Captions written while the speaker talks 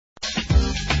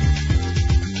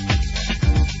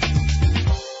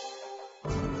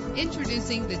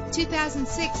Introducing the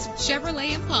 2006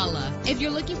 Chevrolet Impala. If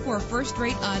you're looking for a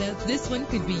first-rate auto, this one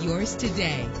could be yours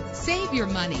today. Save your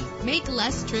money. Make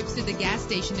less trips to the gas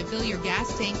station to fill your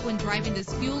gas tank when driving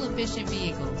this fuel-efficient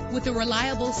vehicle. With a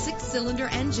reliable 6-cylinder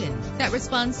engine that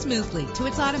responds smoothly to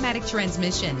its automatic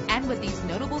transmission. And with these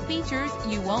notable features,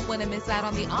 you won't want to miss out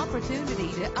on the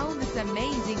opportunity to own this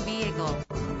amazing vehicle.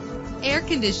 Air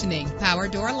conditioning, power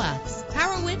door locks,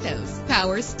 power windows,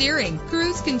 power steering,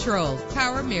 cruise control,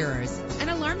 power mirrors, an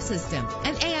alarm system,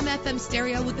 an AM/FM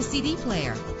stereo with a CD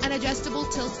player, an adjustable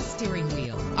tilt steering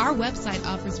wheel. Our website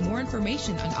offers more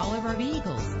information on all of our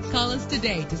vehicles. Call us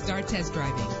today to start test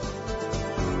driving.